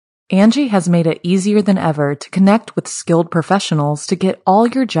Angie has made it easier than ever to connect with skilled professionals to get all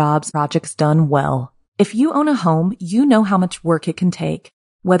your jobs projects done well. If you own a home, you know how much work it can take,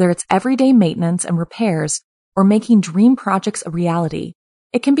 whether it's everyday maintenance and repairs or making dream projects a reality.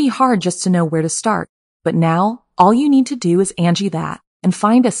 It can be hard just to know where to start, but now all you need to do is Angie that and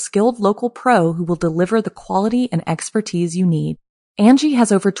find a skilled local pro who will deliver the quality and expertise you need. Angie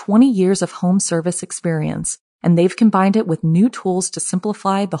has over 20 years of home service experience, and they've combined it with new tools to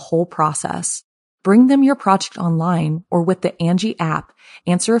simplify the whole process. Bring them your project online or with the Angie app,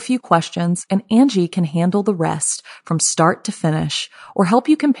 answer a few questions, and Angie can handle the rest from start to finish or help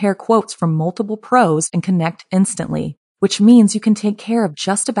you compare quotes from multiple pros and connect instantly, which means you can take care of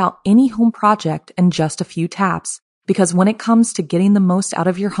just about any home project in just a few taps. Because when it comes to getting the most out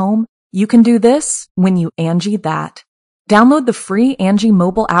of your home, you can do this when you Angie that. Download the free Angie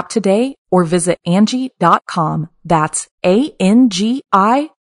mobile app today or visit Angie.com. That's ANGI.com.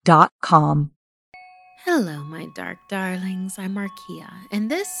 Hello, my dark darlings. I'm Markia, and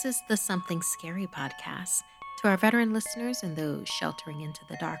this is the Something Scary podcast. To our veteran listeners and those sheltering into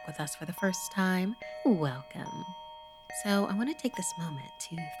the dark with us for the first time, welcome. So I want to take this moment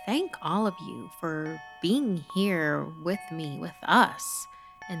to thank all of you for being here with me, with us,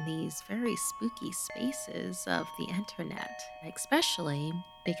 in these very spooky spaces of the internet, especially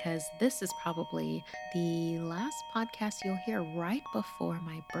because this is probably the last podcast you'll hear right before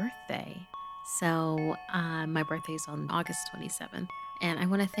my birthday. So my birthday is on August 27th, and I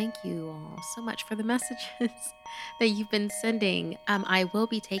want to thank you all so much for the messages that you've been sending. I will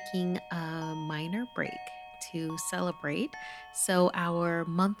be taking a minor break to celebrate. So our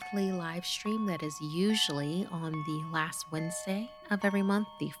monthly live stream that is usually on the last Wednesday of every month,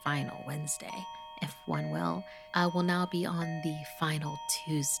 the final Wednesday, if one will now be on the final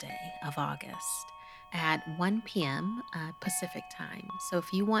Tuesday of August at 1 p.m. Pacific time. So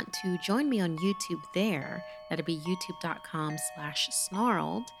if you want to join me on YouTube there, that'll be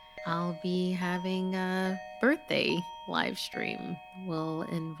youtube.com/snarled. I'll be having a birthday live stream. Will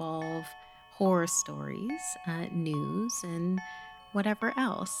involve horror stories, news, and whatever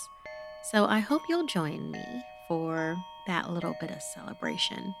else. So I hope you'll join me for that little bit of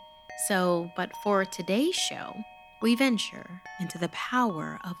celebration. But for today's show, we venture into the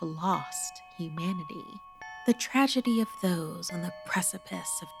power of lost humanity, the tragedy of those on the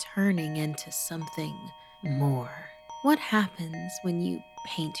precipice of turning into something more. What happens when you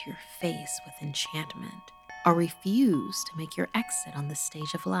paint your face with enchantment or refuse to make your exit on the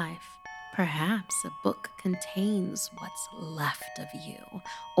stage of life? Perhaps a book contains what's left of you,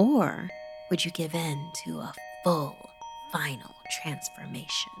 or would you give in to a full, final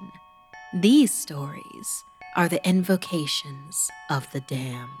transformation? These stories are the invocations of the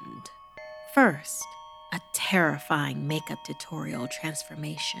damned. First, a terrifying makeup tutorial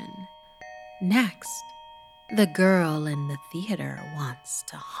transformation. Next, the girl in the theater wants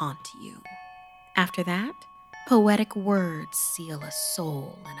to haunt you. After that, poetic words seal a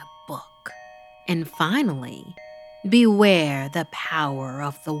soul in a book. And finally, beware the power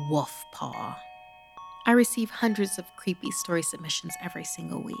of the wolf paw. I receive hundreds of creepy story submissions every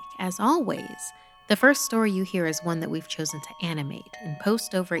single week. As always, the first story you hear is one that we've chosen to animate and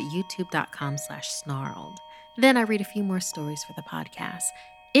post over at youtube.com/snarled. Then I read a few more stories for the podcast.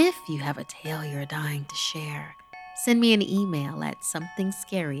 If you have a tale you're dying to share, send me an email at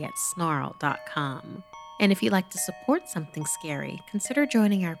somethingscary@snarled.com. And if you'd like to support Something Scary, consider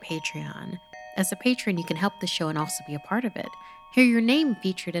joining our Patreon. As a patron, you can help the show and also be a part of it. Hear your name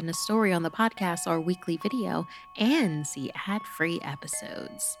featured in a story on the podcast or weekly video, and see ad-free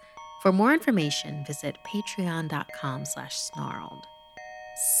episodes. For more information, visit patreon.com/snarled.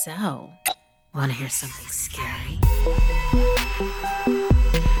 So, want to hear something scary?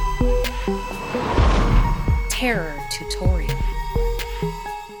 Terror tutorial.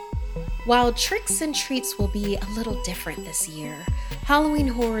 While tricks and treats will be a little different this year, Halloween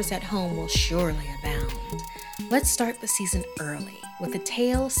horrors at home will surely abound. Let's start the season early with a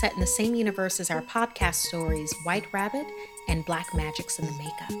tale set in the same universe as our podcast stories White Rabbit and Black Magics in the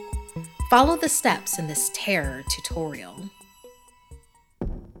Makeup. Follow the steps in this terror tutorial.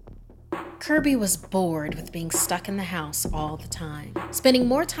 Kirby was bored with being stuck in the house all the time. Spending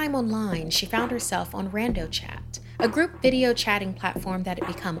more time online, she found herself on RandoChat, a group video chatting platform that had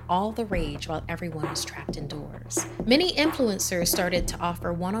become all the rage while everyone was trapped indoors. Many influencers started to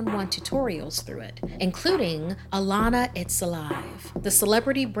offer one-on-one tutorials through it, including Alana It's Alive, the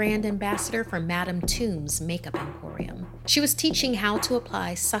celebrity brand ambassador for Madame Tomb's makeup emporium. She was teaching how to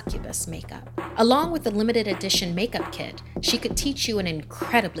apply succubus makeup. Along with the limited edition makeup kit, she could teach you an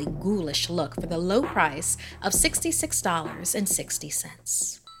incredibly ghoulish look for the low price of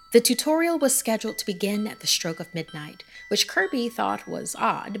 $66.60. The tutorial was scheduled to begin at the stroke of midnight, which Kirby thought was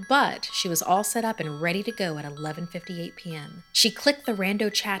odd, but she was all set up and ready to go at 11:58 p.m. She clicked the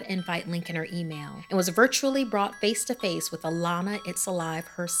rando chat invite link in her email and was virtually brought face to face with Alana It's Alive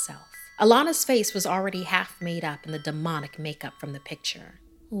herself. Alana's face was already half made up in the demonic makeup from the picture.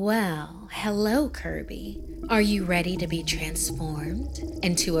 Well, hello, Kirby. Are you ready to be transformed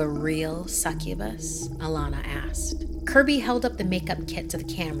into a real succubus? Alana asked. Kirby held up the makeup kit to the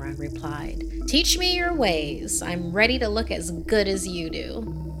camera and replied, Teach me your ways. I'm ready to look as good as you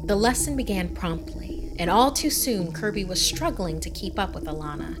do. The lesson began promptly, and all too soon, Kirby was struggling to keep up with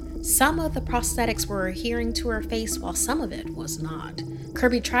Alana. Some of the prosthetics were adhering to her face while some of it was not.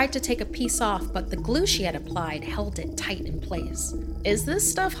 Kirby tried to take a piece off, but the glue she had applied held it tight in place. Is this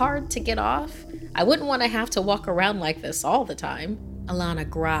stuff hard to get off? I wouldn't want to have to walk around like this all the time. Alana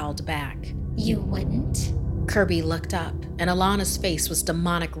growled back. You wouldn't? Kirby looked up, and Alana's face was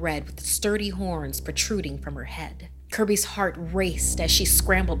demonic red with sturdy horns protruding from her head. Kirby's heart raced as she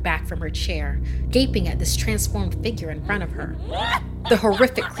scrambled back from her chair, gaping at this transformed figure in front of her. The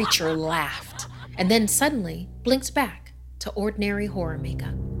horrific creature laughed, and then suddenly blinked back to ordinary horror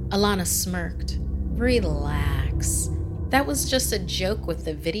makeup. Alana smirked. Relax. That was just a joke with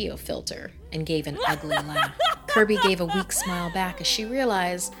the video filter, and gave an ugly laugh. Kirby gave a weak smile back as she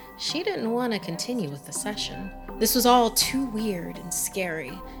realized she didn't want to continue with the session. This was all too weird and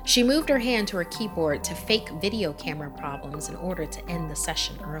scary. She moved her hand to her keyboard to fake video camera problems in order to end the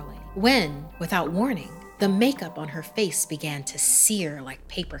session early. When, without warning, the makeup on her face began to sear like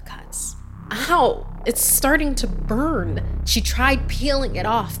paper cuts. Ow! It's starting to burn! She tried peeling it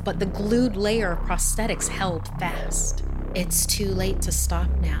off, but the glued layer of prosthetics held fast. It's too late to stop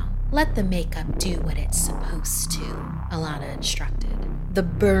now. Let the makeup do what it's supposed to, Alana instructed. The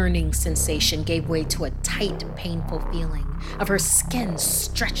burning sensation gave way to a tight, painful feeling of her skin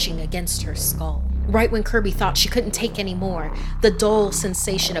stretching against her skull. Right when Kirby thought she couldn't take any more, the dull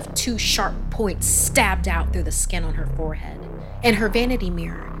sensation of 2 sharp points stabbed out through the skin on her forehead. In her vanity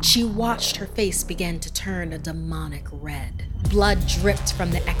mirror, she watched her face begin to turn a demonic red. Blood dripped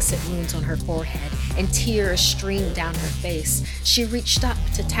from the exit wounds on her forehead, and tears streamed down her face. She reached up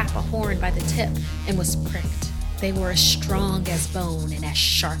to tap a horn by the tip and was pricked. They were as strong as bone and as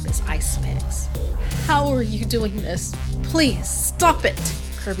sharp as ice picks. How are you doing this? Please, stop it,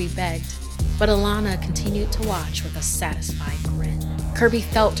 Kirby begged. But Alana continued to watch with a satisfied grin. Kirby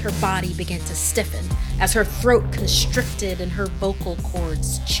felt her body begin to stiffen as her throat constricted and her vocal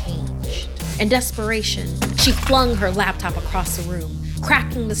cords changed. In desperation, she flung her laptop across the room,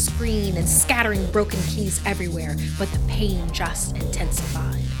 cracking the screen and scattering broken keys everywhere, but the pain just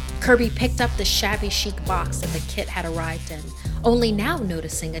intensified. Kirby picked up the shabby chic box that the kit had arrived in, only now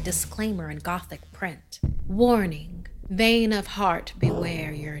noticing a disclaimer in Gothic print. Warning, vein of heart,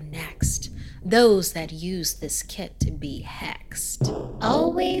 beware you're next. Those that use this kit to be hexed.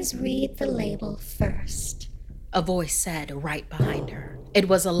 Always read the label first, a voice said right behind her. It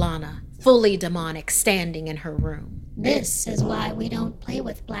was Alana, fully demonic, standing in her room. This is why we don't play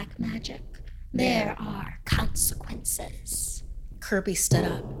with black magic. There are consequences. Kirby stood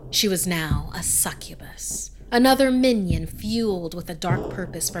up. She was now a succubus. Another minion fueled with a dark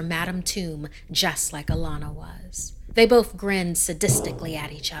purpose for Madame Tomb, just like Alana was. They both grinned sadistically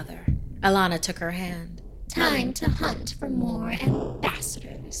at each other. Alana took her hand. Time to hunt for more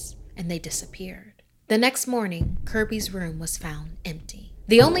ambassadors. And they disappeared. The next morning, Kirby's room was found empty.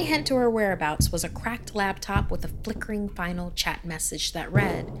 The only hint to her whereabouts was a cracked laptop with a flickering final chat message that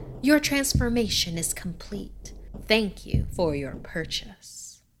read, Your transformation is complete. Thank you for your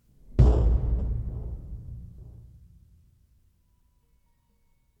purchase.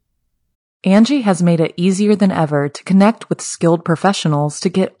 Angie has made it easier than ever to connect with skilled professionals to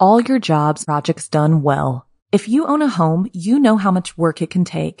get all your jobs projects done well. If you own a home, you know how much work it can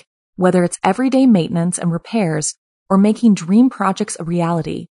take, whether it's everyday maintenance and repairs or making dream projects a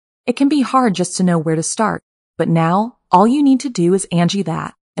reality. It can be hard just to know where to start, but now all you need to do is Angie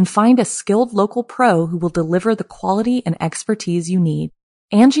that and find a skilled local pro who will deliver the quality and expertise you need.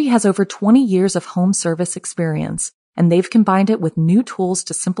 Angie has over 20 years of home service experience, and they've combined it with new tools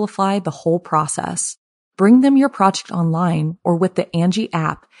to simplify the whole process. Bring them your project online or with the Angie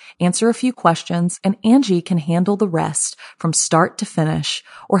app, answer a few questions, and Angie can handle the rest from start to finish,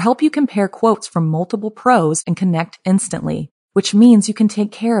 or help you compare quotes from multiple pros and connect instantly, which means you can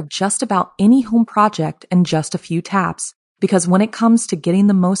take care of just about any home project in just a few taps. Because when it comes to getting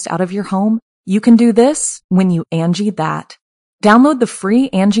the most out of your home, you can do this when you Angie that. Download the free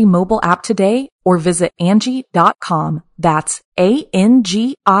Angie mobile app today or visit Angie.com. That's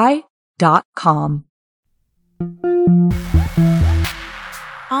ANGI.com.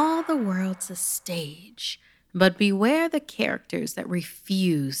 All the world's a stage, but beware the characters that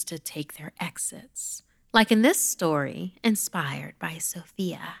refuse to take their exits. Like in this story, inspired by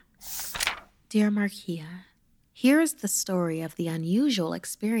Sophia. Dear Markia, here is the story of the unusual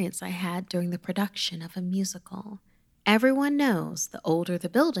experience I had during the production of a musical. Everyone knows the older the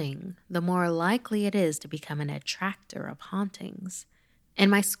building, the more likely it is to become an attractor of hauntings. And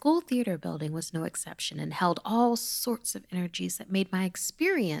my school theater building was no exception and held all sorts of energies that made my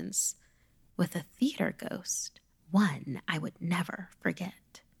experience with a theater ghost one I would never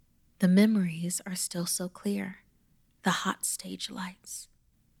forget. The memories are still so clear. The hot stage lights,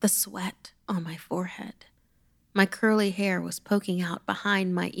 the sweat on my forehead. My curly hair was poking out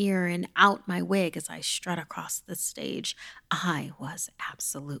behind my ear and out my wig as I strut across the stage. I was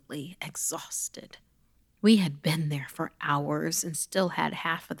absolutely exhausted. We had been there for hours and still had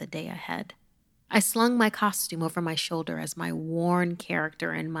half of the day ahead. I slung my costume over my shoulder as my worn character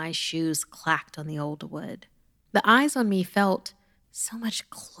and my shoes clacked on the old wood. The eyes on me felt so much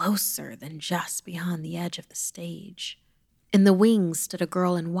closer than just beyond the edge of the stage. In the wings stood a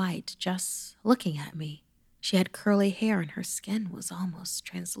girl in white, just looking at me. She had curly hair and her skin was almost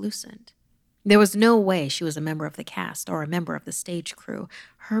translucent. There was no way she was a member of the cast or a member of the stage crew.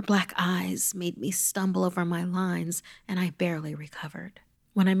 Her black eyes made me stumble over my lines, and I barely recovered.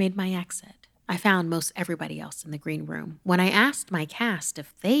 When I made my exit, I found most everybody else in the green room. When I asked my cast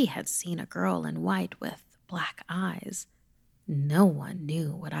if they had seen a girl in white with black eyes, no one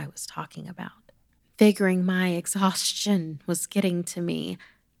knew what I was talking about. Figuring my exhaustion was getting to me,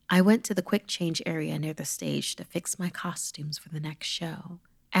 I went to the quick change area near the stage to fix my costumes for the next show.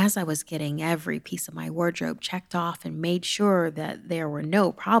 As I was getting every piece of my wardrobe checked off and made sure that there were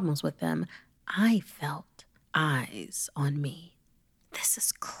no problems with them, I felt eyes on me. This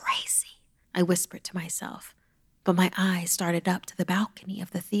is crazy, I whispered to myself. But my eyes started up to the balcony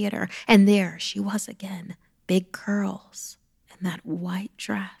of the theater, and there she was again, big curls and that white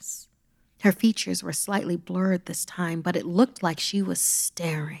dress. Her features were slightly blurred this time, but it looked like she was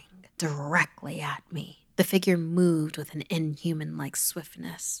staring directly at me. The figure moved with an inhuman-like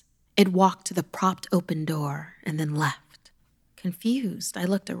swiftness. It walked to the propped open door and then left. Confused, I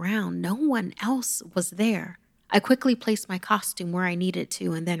looked around. No one else was there. I quickly placed my costume where I needed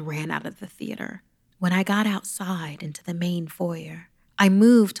to and then ran out of the theater. When I got outside into the main foyer, I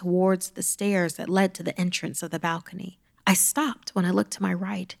moved towards the stairs that led to the entrance of the balcony. I stopped when I looked to my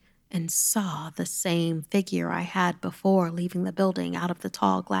right and saw the same figure I had before leaving the building out of the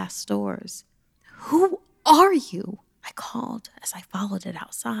tall glass doors. "Who are you?" I called as I followed it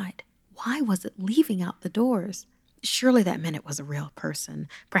outside. Why was it leaving out the doors? Surely that meant it was a real person.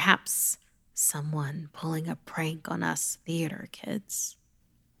 Perhaps someone pulling a prank on us theater kids.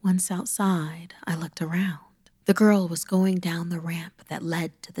 Once outside, I looked around. The girl was going down the ramp that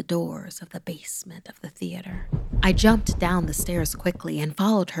led to the doors of the basement of the theater. I jumped down the stairs quickly and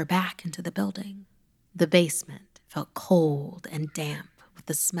followed her back into the building. The basement felt cold and damp with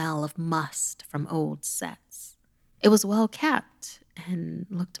the smell of must from old sets. It was well kept and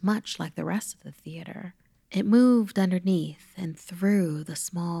looked much like the rest of the theater. It moved underneath and through the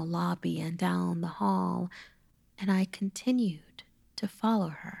small lobby and down the hall, and I continued to follow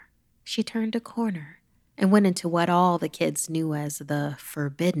her. She turned a corner and went into what all the kids knew as the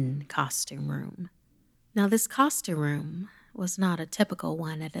forbidden costume room. Now, this costume room was not a typical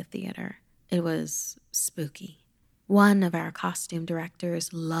one at a theater. It was spooky. One of our costume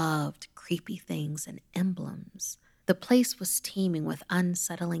directors loved creepy things and emblems. The place was teeming with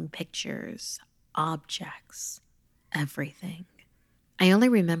unsettling pictures, objects, everything. I only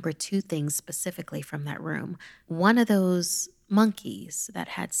remember two things specifically from that room. One of those monkeys that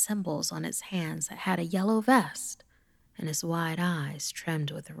had symbols on its hands that had a yellow vest and his wide eyes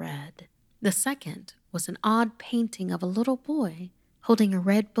trimmed with red. The second was an odd painting of a little boy holding a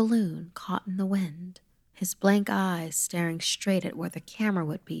red balloon caught in the wind, his blank eyes staring straight at where the camera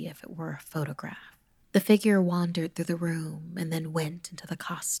would be if it were a photograph. The figure wandered through the room and then went into the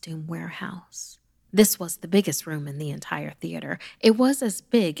costume warehouse. This was the biggest room in the entire theater. It was as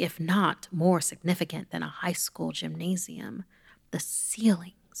big, if not more significant, than a high school gymnasium. The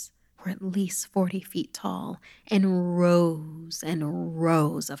ceilings were at least 40 feet tall, and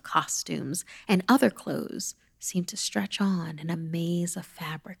rows of costumes and other clothes seemed to stretch on in a maze of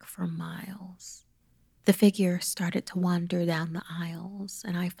fabric for miles. The figure started to wander down the aisles,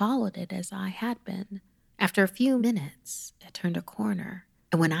 and I followed it as I had been. After a few minutes, it turned a corner.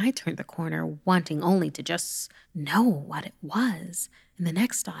 And when I turned the corner, wanting only to just know what it was, in the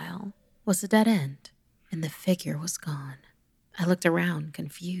next aisle was a dead end, and the figure was gone. I looked around,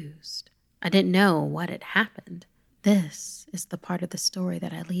 confused. I didn't know what had happened. This is the part of the story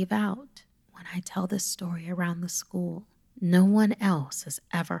that I leave out when I tell this story around the school. No one else has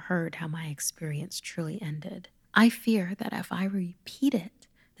ever heard how my experience truly ended. I fear that if I repeat it,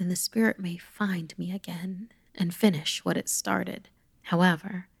 then the spirit may find me again and finish what it started.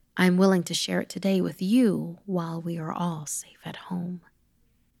 However, I'm willing to share it today with you while we are all safe at home.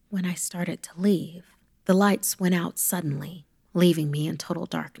 When I started to leave, the lights went out suddenly, leaving me in total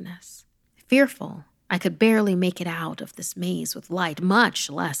darkness. Fearful, I could barely make it out of this maze with light, much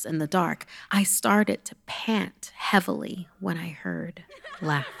less in the dark. I started to pant heavily when I heard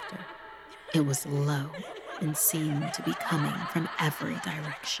laughter. It was low and seemed to be coming from every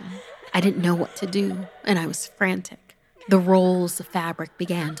direction. I didn't know what to do, and I was frantic. The rolls of fabric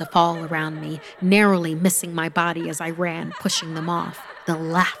began to fall around me, narrowly missing my body as I ran, pushing them off. The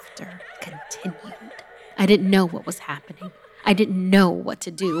laughter continued. I didn't know what was happening. I didn't know what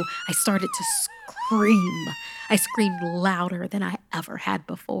to do. I started to scream. I screamed louder than I ever had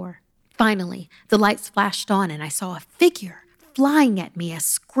before. Finally, the lights flashed on and I saw a figure flying at me as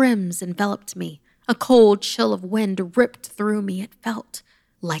scrims enveloped me. A cold chill of wind ripped through me. It felt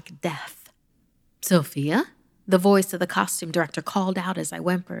like death. "Sophia?" The voice of the costume director called out as I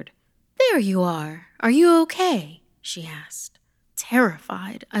whimpered. "There you are. Are you okay?" she asked.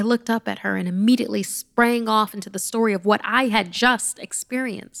 Terrified, I looked up at her and immediately sprang off into the story of what I had just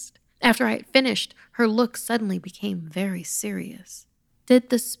experienced. After I had finished, her look suddenly became very serious. "Did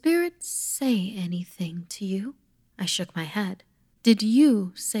the spirit say anything to you?" I shook my head. "Did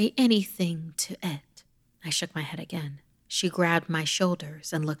you say anything to it?" I shook my head again. She grabbed my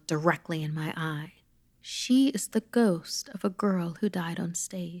shoulders and looked directly in my eye. "She is the ghost of a girl who died on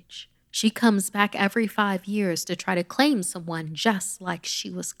stage. She comes back every 5 years to try to claim someone just like she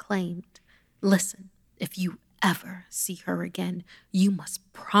was claimed. Listen, if you ever see her again, you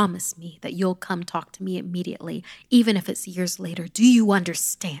must promise me that you'll come talk to me immediately, even if it's years later. Do you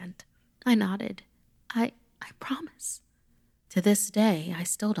understand?" I nodded. I promise." To this day, I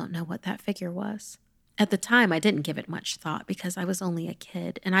still don't know what that figure was. At the time, I didn't give it much thought because I was only a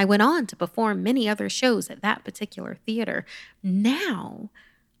kid, and I went on to perform many other shows at that particular theater. Now,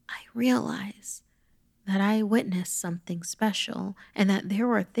 I realize that I witnessed something special and that there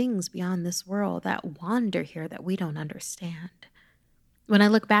are things beyond this world that wander here that we don't understand. When I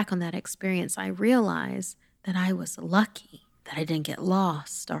look back on that experience, I realize that I was lucky that I didn't get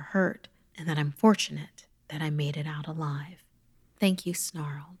lost or hurt, and that I'm fortunate that I made it out alive. Thank you,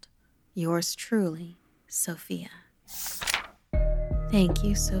 Snarled. Yours truly, Sophia. Thank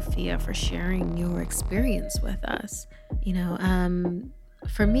you, Sophia, for sharing your experience with us.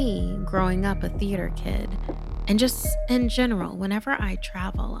 For me, growing up a theater kid, and just in general, whenever I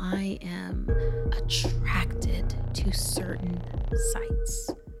travel, I am attracted to certain sites.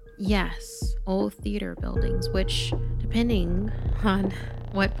 Yes, old theater buildings, which, depending on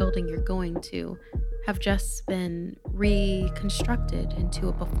what building you're going to, have just been reconstructed into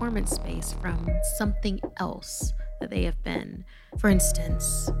a performance space from something else that they have been. For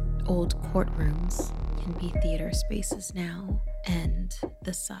instance, old courtrooms can be theater spaces now, and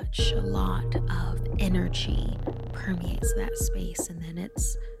the such. A lot of energy permeates that space, and then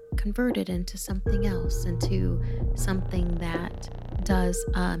it's converted into something else, into something that does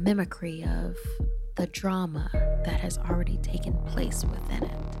a mimicry of the drama that has already taken place within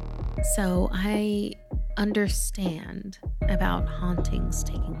it. So I understand about hauntings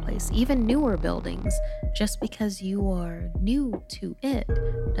taking place, even newer buildings. Just because you are new to it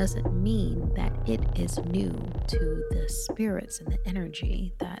doesn't mean that it is new to the spirits and the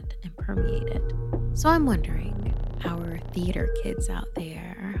energy that permeate it. So I'm wondering, our theater kids out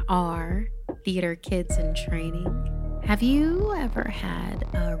there, are theater kids in training, have you ever had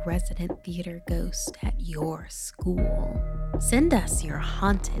a resident theater ghost at your school? Send us your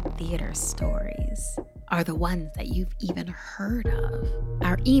haunted theater stories, or the ones that you've even heard of.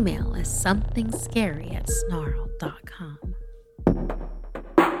 Our email is somethingscary@snarl.com.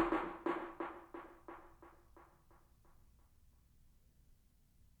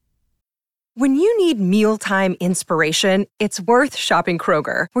 When you need mealtime inspiration, it's worth shopping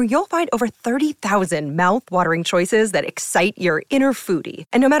Kroger, where you'll find over 30,000 mouth-watering choices that excite your inner foodie.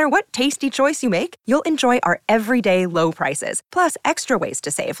 And no matter what tasty choice you make, you'll enjoy our everyday low prices, plus extra ways to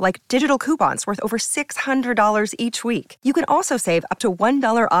save, like digital coupons worth over $600 each week. You can also save up to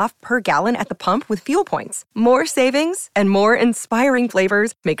 $1 off per gallon at the pump with fuel points. More savings and more inspiring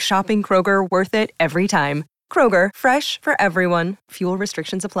flavors make shopping Kroger worth it every time. Kroger, fresh for everyone. Fuel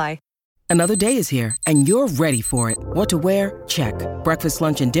restrictions apply. Another day is here, and you're ready for it. What to wear? Check. Breakfast,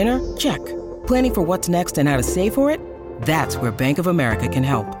 lunch, and dinner? Check. Planning for what's next and how to save for it? That's where Bank of America can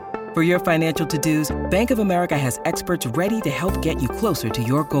help. For your financial to-dos, Bank of America has experts ready to help get you closer to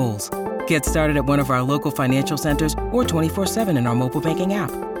your goals. Get started at one of our local financial centers or 24/7 in our mobile banking app.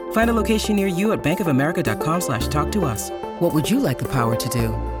 Find a location near you at bankofamerica.com/talktous. What would you like the power to do?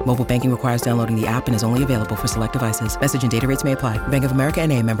 Mobile banking requires downloading the app and is only available for select devices. Message and data rates may apply. Bank of America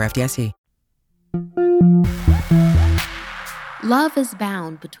N.A., member FDIC. Love is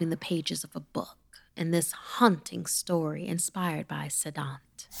bound between the pages of a book in this haunting story inspired by Siddhant.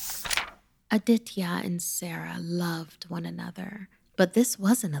 Aditya and Sarah loved one another, but this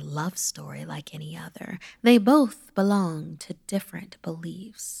wasn't a love story like any other. They both belonged to different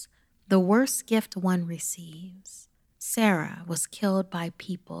beliefs. The worst gift one receives. Sarah was killed by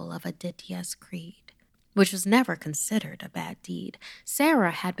people of Aditya's creed, which was never considered a bad deed.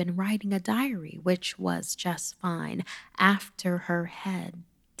 Sarah had been writing a diary, which was just fine. After her head,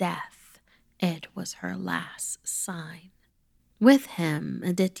 death, it was her last sign. With him,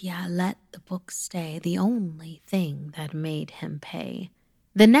 Aditya let the book stay, the only thing that made him pay.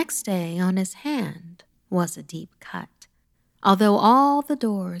 The next day on his hand was a deep cut, although all the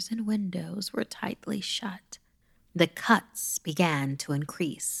doors and windows were tightly shut. The cuts began to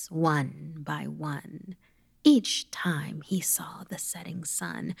increase one by one. Each time he saw the setting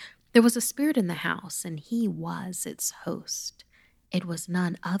sun, there was a spirit in the house, and he was its host. It was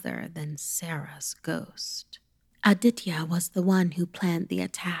none other than Sarah's ghost. Aditya was the one who planned the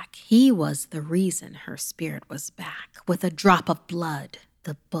attack. He was the reason her spirit was back. With a drop of blood,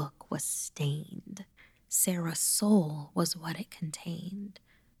 the book was stained. Sarah's soul was what it contained.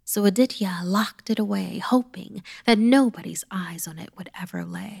 So Aditya locked it away, hoping that nobody's eyes on it would ever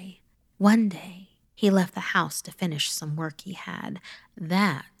lay. One day, he left the house to finish some work he had.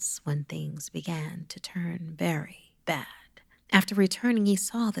 That's when things began to turn very bad. After returning, he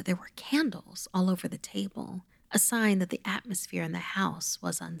saw that there were candles all over the table, a sign that the atmosphere in the house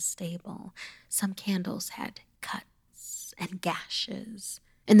was unstable. Some candles had cuts and gashes.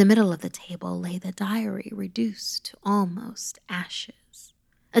 In the middle of the table lay the diary, reduced to almost ashes.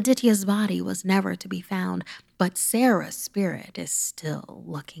 Aditya's body was never to be found, but Sarah's spirit is still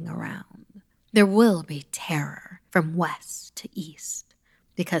looking around. There will be terror from west to east,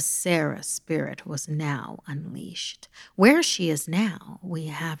 because Sarah's spirit was now unleashed. Where she is now, we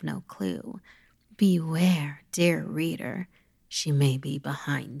have no clue. Beware, dear reader, she may be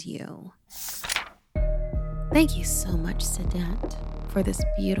behind you. Thank you so much, Siddhant, for this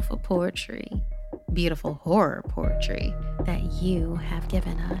beautiful poetry, beautiful horror poetry that you have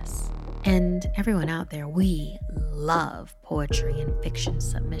given us. And everyone out there, we love poetry and fiction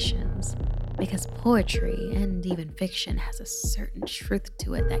submissions because poetry and even fiction has a certain truth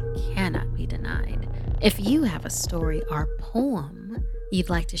to it that cannot be denied. If you have a story or poem you'd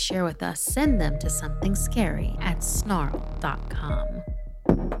like to share with us, send them to somethingscary@snarl.com.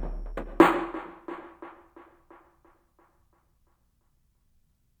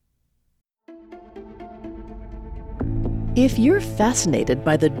 If you're fascinated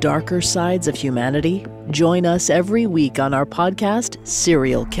by the darker sides of humanity, join us every week on our podcast,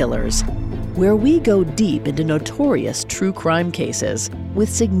 Serial Killers, where we go deep into notorious true crime cases. With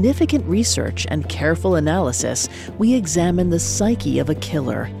significant research and careful analysis, we examine the psyche of a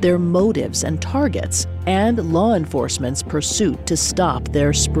killer, their motives and targets, and law enforcement's pursuit to stop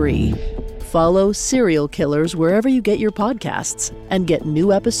their spree. Follow Serial Killers wherever you get your podcasts and get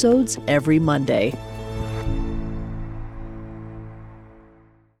new episodes every Monday.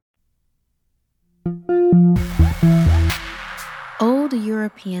 Old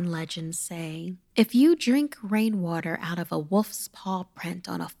European legends say, if you drink rainwater out of a wolf's paw print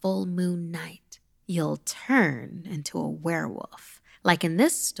on a full moon night, you'll turn into a werewolf, like in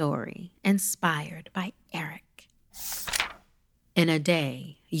this story, inspired by Eric. In a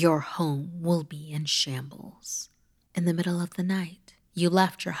day, your home will be in shambles. In the middle of the night, you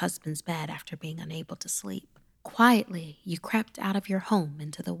left your husband's bed after being unable to sleep. Quietly, you crept out of your home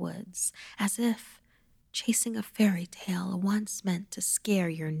into the woods, as if chasing a fairy tale once meant to scare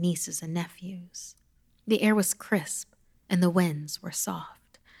your nieces and nephews. The air was crisp and the winds were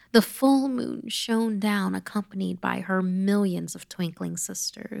soft. The full moon shone down, accompanied by her millions of twinkling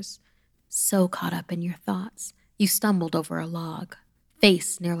sisters. So caught up in your thoughts, you stumbled over a log,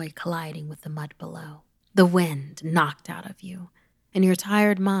 face nearly colliding with the mud below. The wind knocked out of you, and your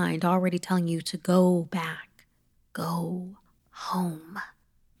tired mind already telling you to go back, go home.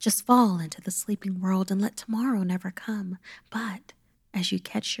 Just fall into the sleeping world and let tomorrow never come. But as you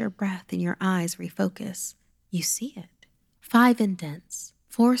catch your breath and your eyes refocus, you see it. 5 indents,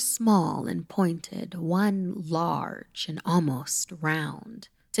 4 small and pointed, 1 large and almost round,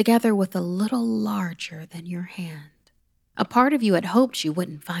 together with a little larger than your hand. A part of you had hoped you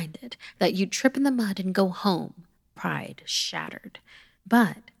wouldn't find it, that you'd trip in the mud and go home, pride shattered.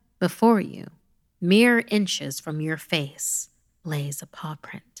 But before you, mere inches from your face, lays a paw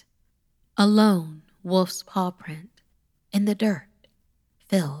print. A lone wolf's paw print in the dirt,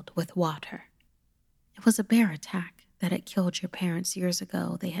 filled with water. It was a bear attack that had killed your parents years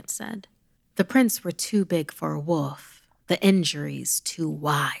ago, they had said. The prints were too big for a wolf, the injuries too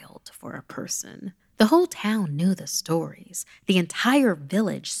wild for a person. The whole town knew the stories. The entire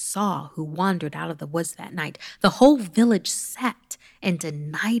village saw who wandered out of the woods that night. The whole village sat and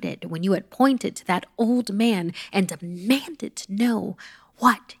denied it when you had pointed to that old man and demanded to know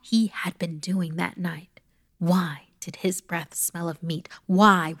what he had been doing that night. Why did his breath smell of meat?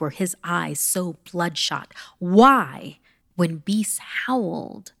 Why were his eyes so bloodshot? Why, when beasts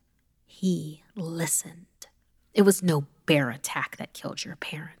howled, he listened? It was no bear attack that killed your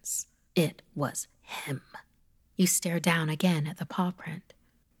parents. It was him. You stare down again at the paw print.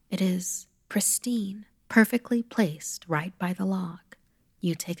 It is pristine, perfectly placed right by the log.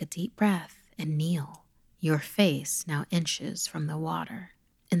 You take a deep breath and kneel, your face now inches from the water.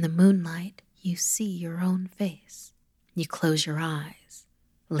 In the moonlight, you see your own face. You close your eyes,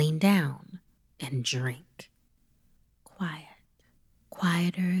 lean down, and drink. Quiet.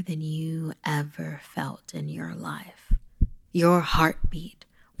 Quieter than you ever felt in your life. Your heartbeat,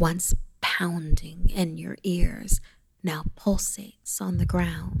 once pounding in your ears, now pulsates on the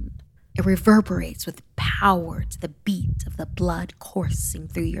ground. It reverberates with power to the beat of the blood coursing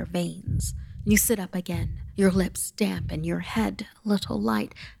through your veins. You sit up again, your lips damp and your head a little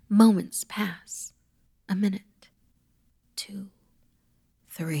light. Moments pass. A minute, 2,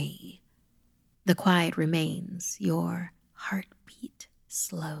 3. The quiet remains. Your heartbeat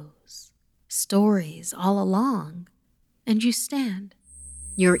slows. Stories all along. And you stand.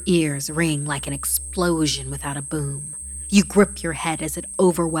 Your ears ring like an explosion without a boom. You grip your head as it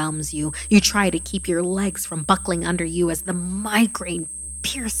overwhelms you. You try to keep your legs from buckling under you as the migraine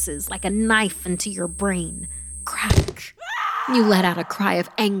pierces like a knife into your brain. Crack. You let out a cry of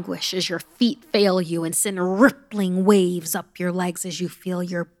anguish as your feet fail you and send rippling waves up your legs as you feel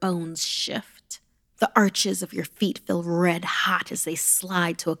your bones shift. The arches of your feet feel red hot as they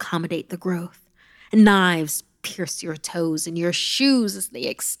slide to accommodate the growth. Knives pierce your toes and your shoes as they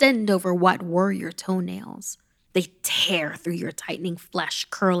extend over what were your toenails. They tear through your tightening flesh,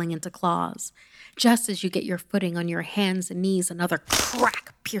 curling into claws. Just as you get your footing on your hands and knees, another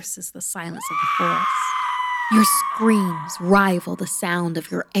crack pierces the silence of the forest. Your screams rival the sound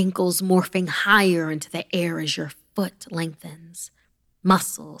of your ankles morphing higher into the air as your foot lengthens.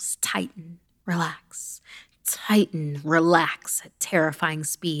 Muscles tighten, relax. Tighten, relax at terrifying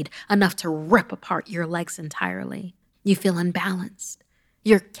speed, enough to rip apart your legs entirely. You feel unbalanced.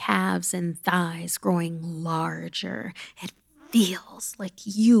 Your calves and thighs growing larger. It feels like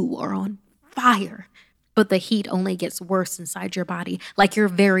you are on fire. But the heat only gets worse inside your body, like your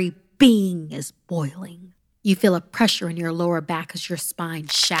very being is boiling. You feel a pressure in your lower back as your spine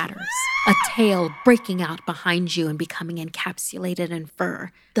shatters, a tail breaking out behind you and becoming encapsulated in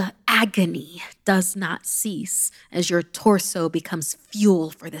fur. The agony does not cease as your torso becomes fuel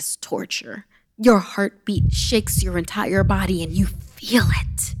for this torture. Your heartbeat shakes your entire body and you feel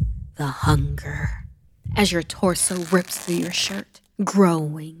it, the hunger. As your torso rips through your shirt,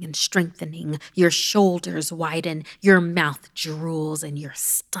 growing and strengthening, your shoulders widen, your mouth drools, and your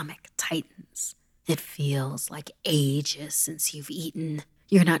stomach tightens. It feels like ages since you've eaten.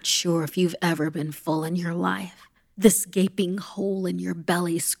 You're not sure if you've ever been full in your life. This gaping hole in your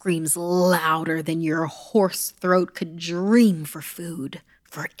belly screams louder than your hoarse throat could dream for food,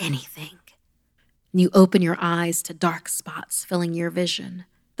 for anything. You open your eyes to dark spots filling your vision.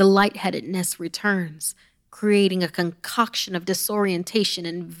 The lightheadedness returns, creating a concoction of disorientation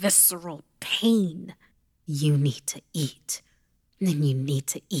and visceral pain. You need to eat, and you need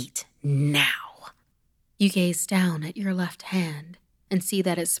to eat now. You gaze down at your left hand and see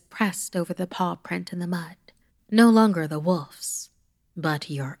that it's pressed over the paw print in the mud. No longer the wolf's, but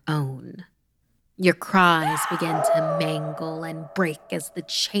your own. Your cries begin to mangle and break as the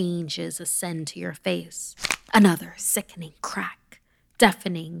changes ascend to your face. Another sickening crack,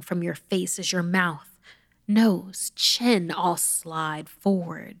 deafening from your face as your mouth, nose, chin all slide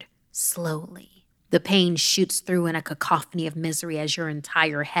forward slowly. The pain shoots through in a cacophony of misery as your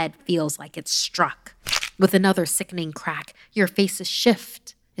entire head feels like it's struck. With another sickening crack, your face's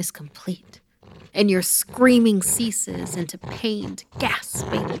shift is complete. and your screaming ceases into pained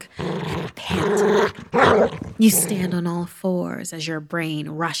gasping and panting. You stand on all fours as your brain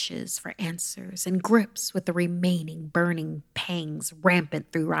rushes for answers and grips with the remaining burning pangs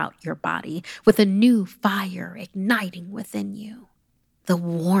rampant throughout your body, with a new fire igniting within you. The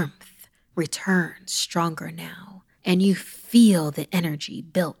warmth returns stronger now, and you feel the energy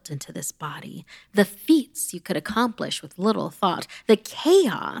built into this body, the feats you could accomplish with little thought, the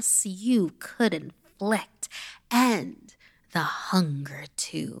chaos you could inflict, and the hunger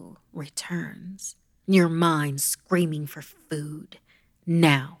too returns. Your mind screaming for food.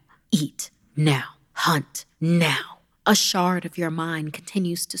 Now, eat. Now, hunt. Now. A shard of your mind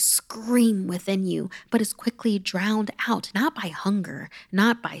continues to scream within you, but is quickly drowned out, not by hunger,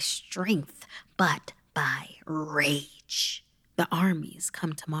 not by strength, but by rage. The armies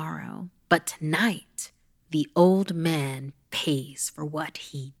come tomorrow, but tonight, the old man pays for what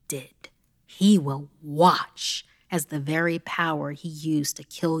he did. He will watch as the very power he used to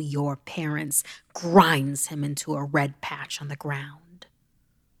kill your parents grinds him into a red patch on the ground.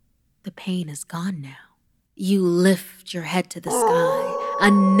 The pain is gone now. You lift your head to the sky,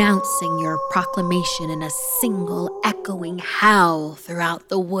 announcing your proclamation in a single echoing howl throughout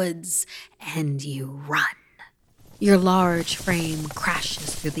the woods, and you run. Your large frame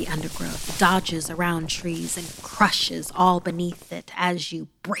crashes through the undergrowth, dodges around trees, and crushes all beneath it as you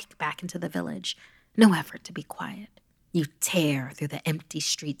break back into the village. No effort to be quiet. You tear through the empty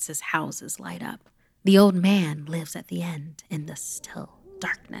streets as houses light up. The old man lives at the end in the still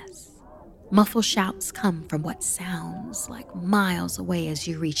darkness. Muffled shouts come from what sounds like miles away as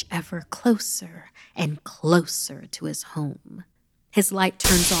you reach ever closer and closer to his home. His light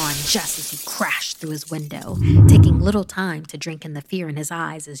turns on just as you crash through his window, taking little time to drink in the fear in his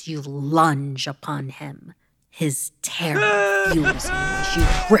eyes as you lunge upon him. His terror fuels you as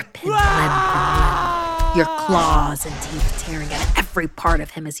you rip him limb from limb, your claws and teeth tearing at every part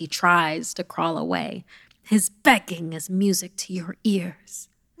of him as he tries to crawl away. His begging is music to your ears.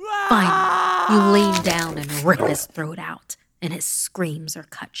 Finally, you lean down and rip his throat out, and his screams are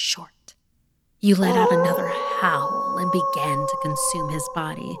cut short. You let out another howl and begin to consume his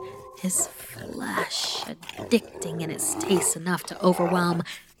body, his flesh addicting in its taste enough to overwhelm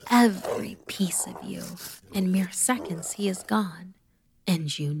every piece of you. In mere seconds, he is gone,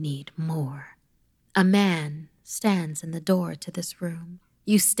 and you need more. A man stands in the door to this room.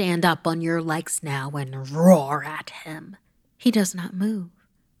 You stand up on your legs now and roar at him. He does not move.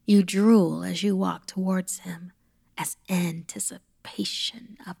 You drool as you walk towards him, as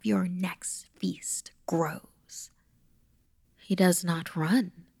anticipation of your next feast grows. He does not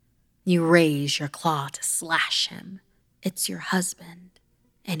run. You raise your claw to slash him. It's your husband,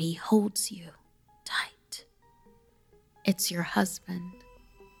 and he holds you tight. It's your husband,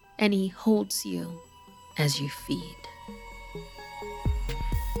 and he holds you as you feed.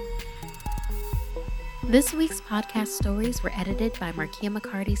 This week's podcast stories were edited by Markia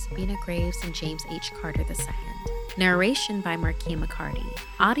McCarty, Sabina Graves, and James H. Carter II. Narration by Markia McCarty.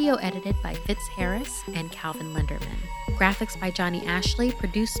 Audio edited by Fitz Harris and Calvin Linderman. Graphics by Johnny Ashley,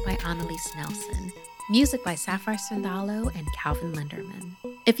 produced by Annalise Nelson. Music by Safar Sundalo and Calvin Linderman.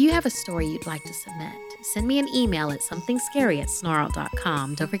 If you have a story you'd like to submit, send me an email at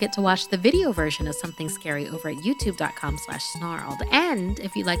somethingscary@snarled.com. Don't forget to watch the video version of Something Scary over at youtube.com/snarled. And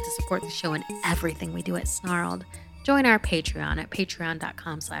if you'd like to support the show and everything we do at Snarled, join our Patreon at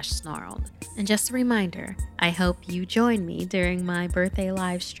patreon.com/snarled. And just a reminder, I hope you join me during my birthday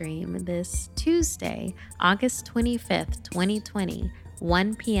live stream this Tuesday, August 25th, 2020,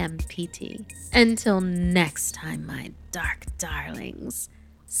 1 p.m. PT. Until next time, my dark darlings,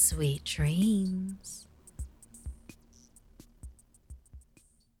 sweet dreams.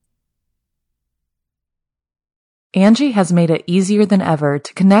 Angie has made it easier than ever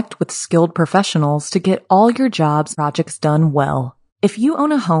to connect with skilled professionals to get all your jobs projects done well. If you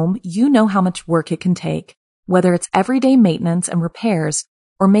own a home, you know how much work it can take, whether it's everyday maintenance and repairs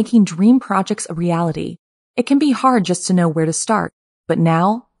or making dream projects a reality. It can be hard just to know where to start, but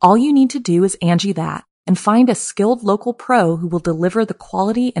now all you need to do is Angie that and find a skilled local pro who will deliver the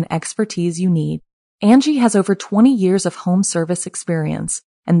quality and expertise you need. Angie has over 20 years of home service experience,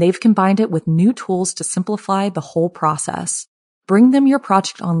 and they've combined it with new tools to simplify the whole process. Bring them your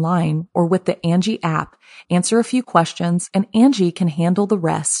project online or with the Angie app, answer a few questions, and Angie can handle the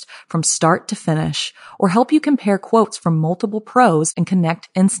rest from start to finish, or help you compare quotes from multiple pros and connect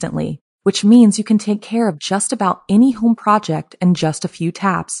instantly, which means you can take care of just about any home project in just a few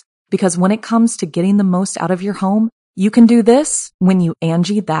taps. Because when it comes to getting the most out of your home, you can do this when you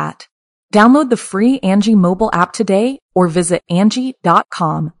Angie that. Download the free Angie mobile app today or visit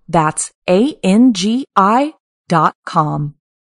Angie.com. That's ANGI.com.